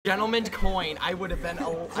Gentleman coin, I would have been.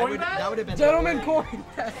 That would have been. Gentleman coin.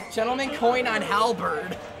 Gentleman coin on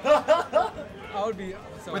Halberd. I would be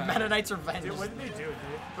so with happy. Mennonite's Revenge. Dude, what did they do? Did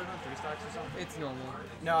they put it on 3 stocks or something? It's normal.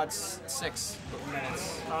 No, it's 6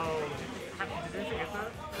 minutes. Oh, did they forget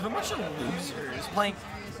that? How much of losers playing?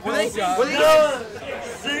 Were Oh, they? God. Were they?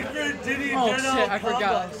 Secret Diddy Oh Ditto shit! I forgot.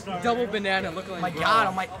 combo starter. Double banana looking like. My God!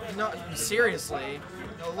 I'm like, no, seriously.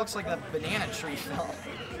 It looks like a banana tree fell.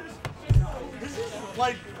 This is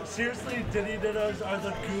like, seriously, Diddy Dittos are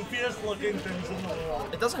the goofiest looking things in the world.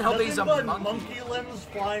 It doesn't help that he's a Nothing monkey. but monkey limbs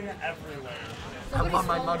flying everywhere. I love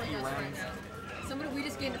my monkey lens. Somebody we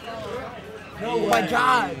just gained a follower. No Oh way. my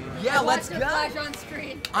God! Yeah, let's Watch go. it flash on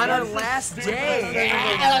screen. On our last day.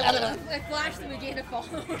 It flashed and we gained a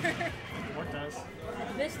follower. What does?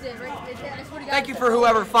 This did, right? I swear to God, Thank you it's for a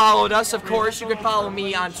whoever follower. followed us. Of course, you could follow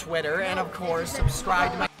me on Twitter, and of course,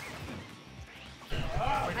 subscribe to my.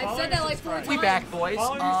 I've said that like 4 times. We back, boys.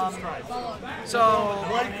 Follow. So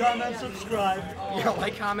Like, comment, subscribe. yeah,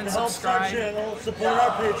 like, comment, It helps our subscribe. channel, support our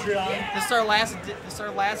Patreon. This is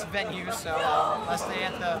our last venue, so let's stay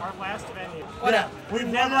at the. Our last venue. Whatever. We've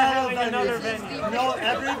Never never had having a another venue. venue. No,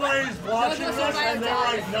 everybody's watching Northwest this Ohio and they're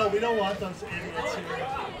dies. like, no, we don't want those idiots here.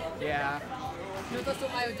 Yeah. Northwest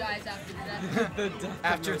Ohio dies after that.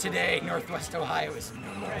 After today, Northwest Ohio is no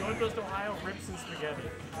more. Northwest Ohio rips and spaghetti.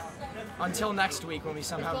 Until next week when we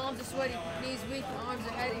somehow. Palms are sweaty, knees weak, arms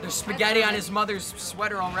are heady. There's spaghetti on his mother's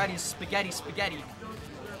sweater already. Spaghetti. He's spaghetti,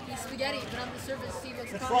 but on the surface, Steve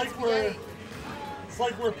looks It's calm like spaghetti.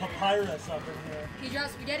 we're papyrus up in here. He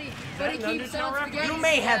drops spaghetti, but he that an keeps Undertale on reference? spaghetti. You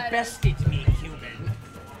may have Spaghetti. bested me, Cuban.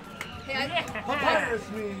 Hey, Papyrus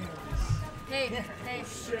means. hey.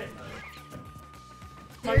 Shit.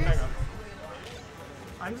 Serious?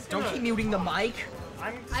 I'm just Don't gonna, keep muting the mic.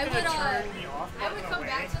 I'm just I gonna would, turn the off I would button come away.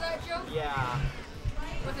 back to that joke Yeah.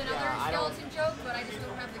 with another I don't- skeleton joke, but I just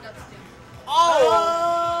don't have the guts to.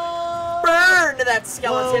 Oh! Burn that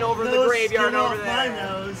skeleton over the Nose graveyard skin over off my there.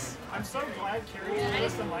 nose. I'm so glad Carrie I told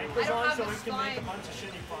us the don't mic was on have so a we can make a spine. bunch of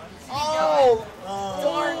shitty puns. Oh!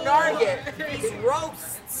 Darn Nargit. These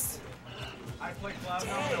roasts. I play Cloud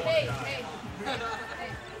Hey.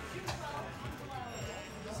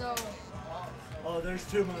 So, Oh, there's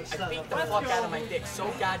too much I setup. beat the fuck out of my dick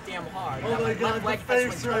so goddamn hard. Oh my My god, the leg has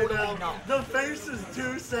face been right totally now. numb. The face is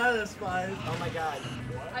too satisfied. Oh my god.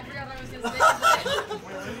 I forgot what I was going to say.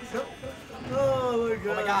 Oh my god.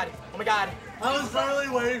 Oh my god. Oh my god. I was literally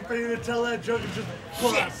waiting for you to tell that joke and just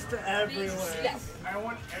bust everywhere. Yes. I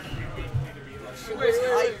want every weekly to be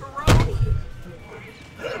like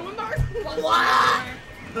What?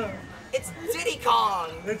 It's Diddy Kong.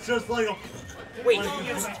 It's just like a. Wait,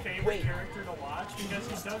 He's my favorite wait. character to watch because he does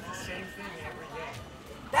the same thing every game.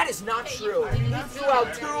 That is not true. You threw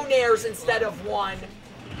out 2 nairs instead of 1.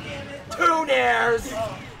 2 nairs.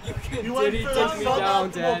 You went Diddy for the took me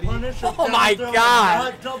down, suboptimal Daddy. punish of Oh my down throw, god.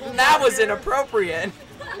 not double That was dagger. inappropriate.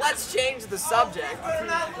 Let's change the subject.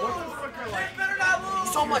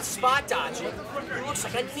 So much spot dodging. He looks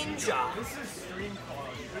like a ninja.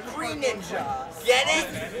 Green ninja. Get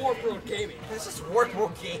it? Warp World Gaming. This is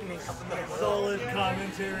Warpworld Gaming up in the world. Solid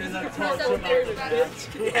commentary that talks That's about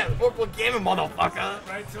weird. Yeah, Warpworld Gaming, motherfucker.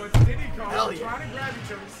 Right, so it's Diddy Kong. Hell We're yeah. trying to grab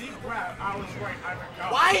each other. See, grab. I was right. I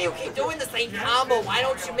forgot. Why do you keep doing the same combo? Why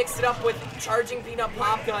don't you mix it up with charging peanut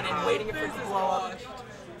pop gun and waiting for it to blow up?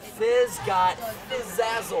 Fizz got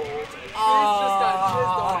fizzazzled.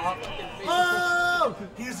 Oh!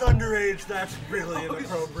 He's underage, that's really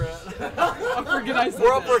inappropriate. I forget I said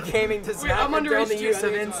World that. War Gaming does Wait, not I'm condone underage the too, use I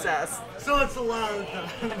of think it's incest. So it's allowed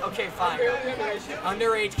then. Okay, fine.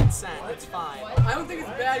 Underage consent, it's fine. I don't think it's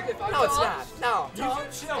bad if I. No, it's not. No.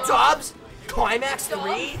 Dubs? Climax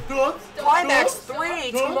 3? Dubs, Climax dubs,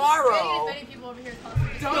 3 dubs, tomorrow. Many people over here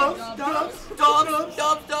talking. dubs,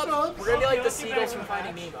 dubs, Dubs. We're gonna be like the seagulls from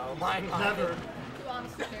Finding Nemo. Mine. Never.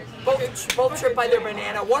 Both tripped by their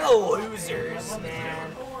banana. What a losers,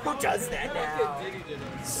 man. Who does that now?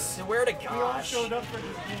 Swear to gosh. Showed up for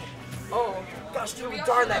this game. Oh, gosh, dude, we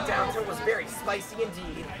darned that down. It was very spicy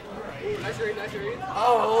indeed. Nice read.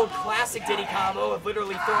 Oh, classic Diddy combo of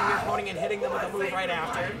literally throwing your opponent and hitting them with a move right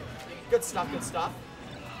after. Good stuff.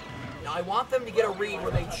 Now I want them to get a read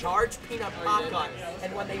where they charge peanut pop gun,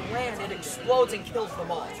 and when they land, it explodes and kills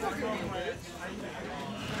them all.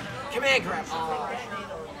 Command grab.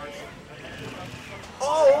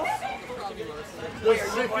 Oh! The Wait,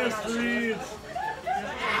 are you playing sickest on stream? reads.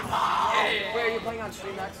 Wait, are you playing on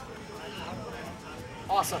stream next?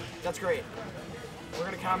 Awesome. That's great. We're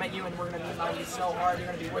gonna comment you and we're gonna meme on you so hard you're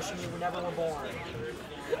gonna be wishing you never were born.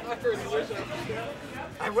 I heard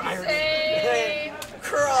wish I heard Same.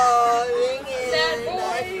 crying in Sad my boy.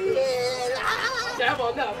 head. Dab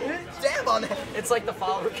on that. Damn on that. It's like the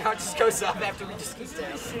follower count just goes up after we just keep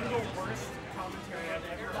down.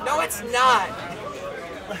 No, it's not.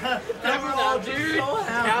 We're all dude. So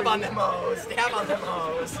happy. Dab on them O's. Dab on them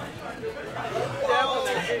O's. Dab on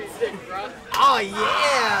that stick, bro. Oh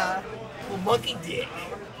yeah. Well, monkey dick.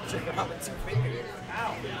 Check it out with 2 fingers.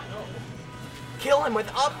 Kill him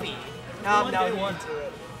with uppy. No, One no. day one to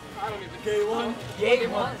it. I don't even. K1. Yay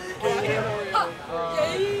one. Yay!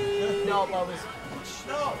 No, it was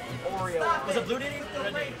Oreo. Was it Blue Diddy? No,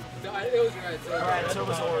 it was red. So Alright, so it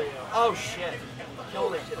was Oreo. Oh shit.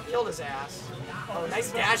 Killed him. Killed his ass. Oh,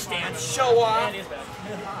 nice dash dance. Show off. And he's back.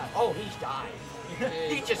 Oh, he's died.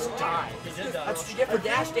 He just died. He did die. That's what you get for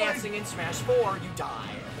dash dancing in Smash 4. You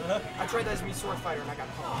die. I tried that as Mii Sword Fighter and I got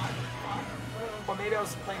caught. Or maybe I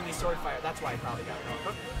was playing Mii Sword Fighter. That's why I probably got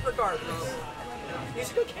caught. But regardless,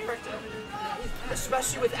 he's a good character.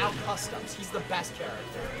 Especially without customs. He's the best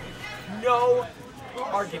character. No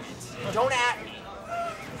arguments. Don't at me.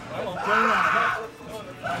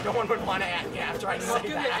 No one would want to at me after I I'm say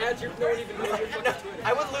gonna that. add your don't even know your No, fucking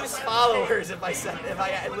I would lose followers if I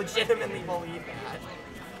legitimately believe that.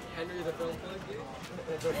 Henry the film plug,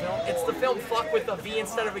 The film, it's the film fuck with a V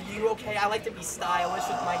instead of a U, okay? I like to be stylish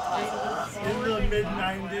with my titles. In the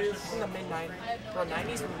mid-90s. In the mid-90s. Bro,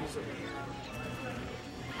 90s movies are weird.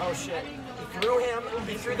 Oh shit. He threw him,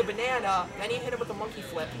 he threw the banana, then he hit him with a monkey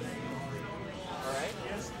flip. Alright,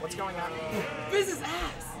 what's going on? FiZz's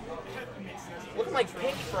ass. Looking like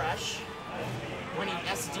Pink Fresh when he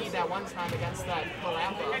SD'd that one time against that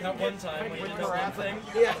Parappa. That one time when he With did one Parappa. thing.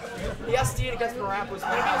 Yeah, he SD'd against Parappa was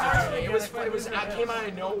Bowser. It came out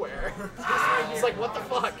of nowhere. He's like, what the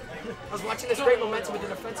fuck? I was watching this great momentum with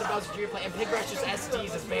an offensive Bowser Jr. play, and Pink Fresh just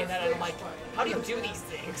SDs his Bayonetta, and I'm like, how do you do these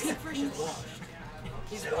things? Pink Fresh is washed.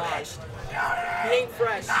 He's washed. He ain't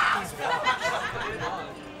fresh, he's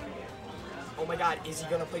washed. Oh my god, is he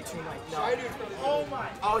gonna play Toon Link? No. Oh my.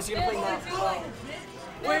 Oh, is he gonna play now?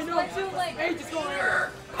 Wait, no. Hey, just go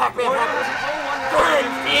here. Pac-Man,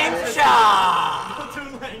 Pac-Man. Ninja!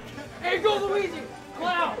 Hey, go Luigi.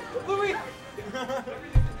 Cloud. Luigi.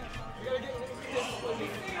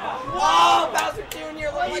 Oh, Bowser Jr.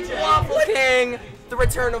 like Waffle King! The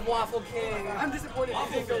return of Waffle King. I'm disappointed you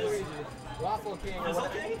didn't go Luigi. Waffle King or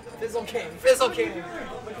what? Fizzle King. Fizzle King.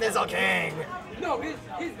 Fizzle King. No, his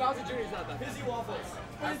Bowser Jr. is not that. Fizzy waffles.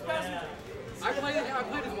 I played his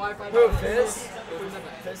Wi-Fi. Who, Fizz?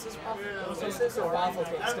 Fizz or Waffle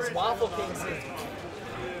Kings? Because Waffle Kings is...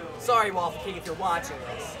 Sorry, Waffle King, if you're watching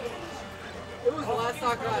this. It was the last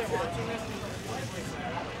stock last year.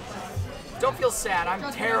 Don't feel sad, I'm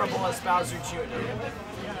terrible as Bowser Jr.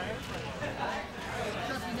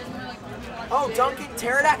 Oh, Duncan,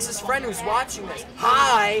 Pterodax's friend who's watching this.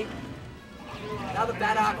 Hi! Now that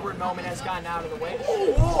that awkward moment has gotten out of the way.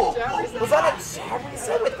 Oh, was that a jab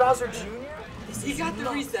reset with Bowser Jr.? He got the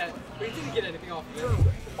reset, but he didn't get anything off of it.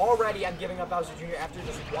 Dude, already I'm giving up Bowser Jr. after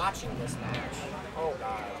just watching this match. Oh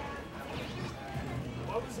god.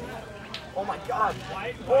 Oh my god.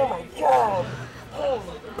 Oh my god.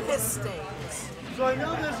 Holy piss stains. So I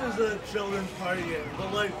know this is a children's party game,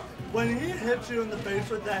 but like, when he hits you in the face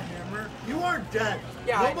with that hammer, you are dead.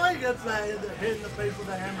 Yeah, Nobody gets that hit in the face with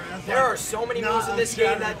a hammer. That's There like are so many not moves in a this game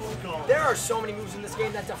shattered that skull. there are so many moves in this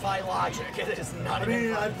game that defy logic. It is not I even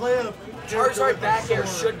mean, I funny. play a Charizard back air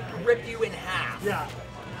sword. should rip you in half. Yeah.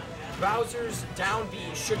 Bowser's down B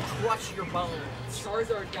should crush your bones.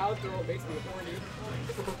 Charizard down throw makes me horny.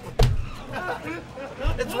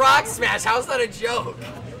 It's Rock Smash. How's that a joke?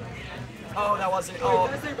 Oh, that wasn't. Wait, Oh,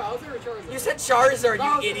 did I say Bowser or Charizard? you said Charizard,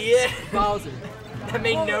 Bowser. you idiot. Bowser. That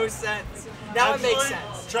made no sense. Now it makes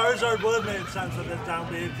Actually, sense. Charizard would have made sense with his down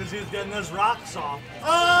B because he's getting his rocks off.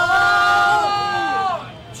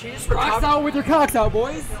 She just Rocks recovered. out with your cocks out,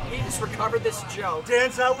 boys. He just recovered this joke.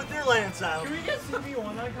 Dance out with your lance out. Can we get CB1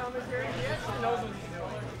 on commentary? He actually knows what he's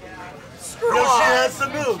doing. Screw Yoshi off. has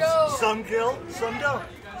some moves. Some kill, some don't.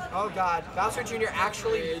 Oh god, Bowser Jr.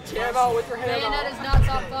 actually. Jam out with your hand Bayonetta out. is not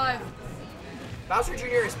top 5. Bowser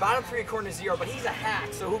Jr. is bottom 3 according to Zero, but he's a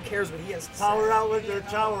hack, so who cares what he has to say? Power out with your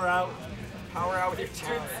tower out. Power out with your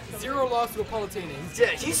tower. Zero loss to a Palutena. Yeah,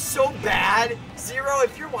 he's so bad. Zero,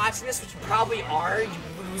 if you're watching this, which you probably are, you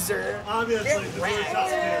loser. Obviously, Get because we're wrecked. top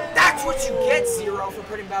tier. That's what you get, Zero, for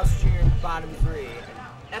putting Bowser Jr. in bottom 3.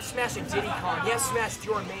 F smash a Diddy Kong. Yes, smashed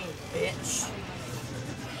your main, bitch.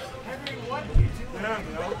 Yeah,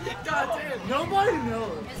 bro. God damn. Nobody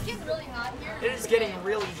knows. It's getting really hot here. It is getting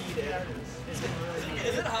really heated. It's getting really heated.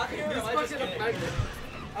 Is it hot here? Or am I just kidding?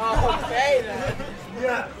 Oh, okay then.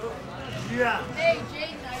 Yeah. Yeah. Hey,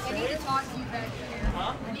 Jaden, I need to talk to you back here.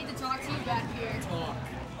 Huh? I need to talk to you back here.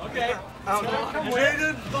 Okay. Oh,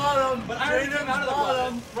 Jaden's bottom. But I already came out of the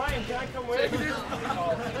bottom. Ryan, can I come with?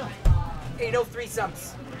 803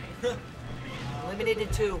 subs. Limited to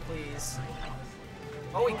 2, please.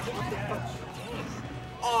 Oh, he caught the dang.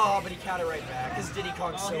 Oh, but he caught it right back. His Diddy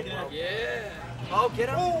Kong's so broke. Yeah. Oh, get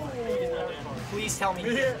him. Oh. Please tell me. He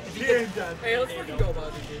If you ain't get, dead. Hey, let's fucking go,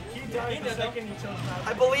 Bowser, dude. He died the second he chose not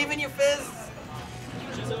I believe in you, FiZz.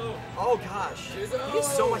 to. Oh gosh. Jizzo. He's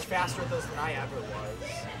so much faster at those than I ever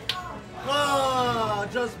was. Oh,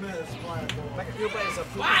 just missed. Platform. Mecha Koopa is a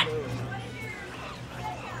poopy move.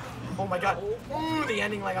 Oh my god. Ooh, the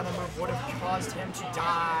ending leg on the move would have caused him to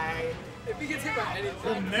die. If he gets hit by The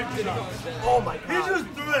anything, mix Diddy up. Kong's dead. Oh my He god. just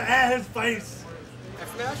threw it at his face.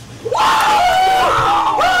 F-smash? Woo!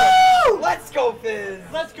 Let's go,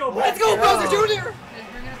 FiZz. Let's go. Let's go, Bowser Jr. Let's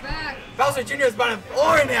bring it back. Bowser Jr. is bottom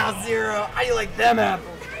 4 now, Zero. How do you like them apples,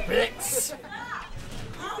 bitch?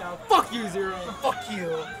 Yeah, fuck you, Zero. Fuck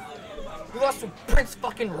you. You lost to Prince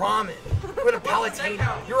fucking Ramen with a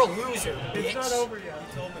Palatino. You're a loser, bitch. It's not over yet.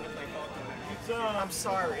 I'm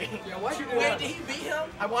sorry. Yeah, why'd you do Wait, that? did he beat him?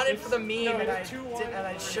 I wanted for the meme, and I did, and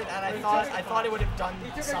I thought it would have done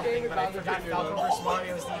took a something, game but I with Bowser forgot Jr. Falcon vs.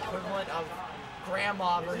 Mario is the equivalent of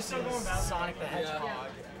Grandma versus Sonic the Hedgehog.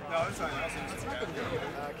 No, it's fine. It's fine.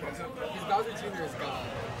 Because Bowser Jr. is gone.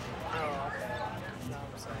 Oh, no,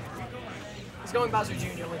 I'm sorry. He's going Bowser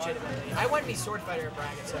Jr. legitimately. I went me Sword Fighter in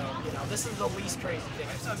bracket, so you know this is the least crazy thing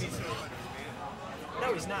I've seen.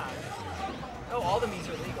 No, he's not. No, all the Mii's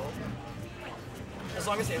are legal. As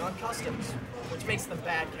long as they run customs, which makes them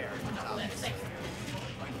bad characters, obviously.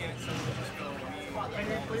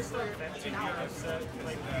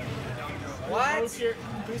 What?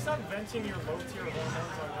 Please stop venting your low tier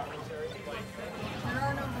hormones on commentary. Like, There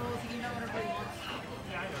are no rules. You can do whatever you want.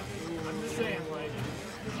 yeah, I know. I'm just saying, like,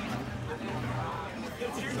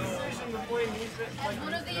 it's your decision to play me. As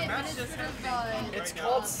one of the administrative, It's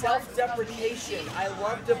called self-deprecation. I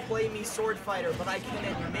love to play me Sword Fighter, but I can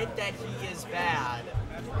admit that he is bad.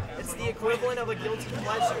 It's the equivalent of a guilty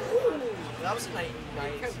pleasure. Ooh, that was a nice.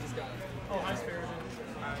 Oh, hi, Spirited.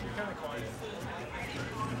 You're kind of quiet.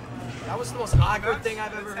 That was the most awkward thing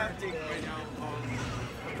I've ever heard today.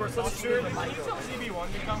 Of course, let's just move the Can mic you tell over.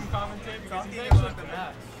 CB1 to come commentate? Because he's actually the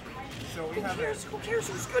best. So we have Who cares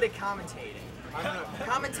who's good at commentating?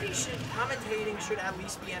 Commentating should at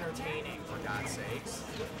least be entertaining, for God's sakes.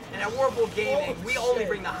 And at Warble Gaming, we only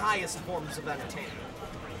bring the highest forms of entertainment.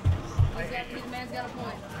 his man's got a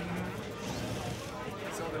point.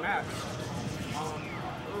 So the match.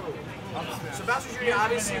 So Bowser Jr.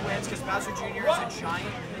 obviously wins because Bowser Jr. is a giant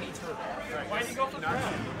mini turtle. Why'd he go for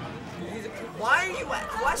grab? Why are you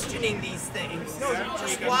questioning these things?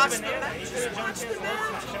 Just watch the match. Just watch the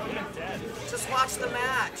match. Just watch the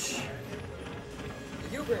match.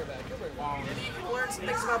 You bring it back. You bring it back. Maybe you can learn some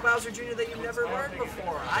things about Bowser Jr. that you've never learned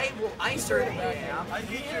before. I certainly am. I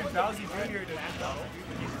featured Bowser Jr. to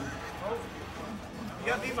You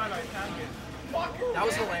got beat by my packet. That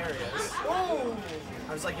was hilarious.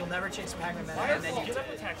 I was like, you'll never change Pac-Man, and then you did.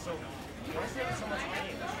 Attack so much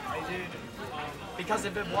pain. I did. Because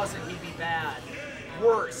if it wasn't, he'd be bad.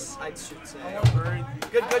 Worse, I should say.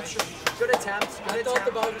 Good attempt. I Good thought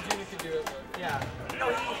the attempt. Bowser Jr. could do it, but Yeah. No,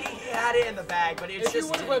 he had it in the bag, but it's if he just.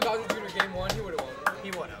 would have played Bowser Jr. game 1, he would have won.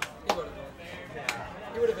 He would have. He would have won.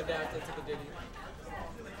 He would have adapted to the Diddy.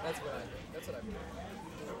 That's what I think. That's what I think.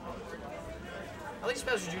 At least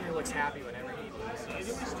Bowser Jr. looks happy whenever he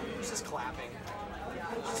loses. He's just clapping.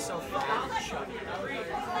 He's just so fat and chubby.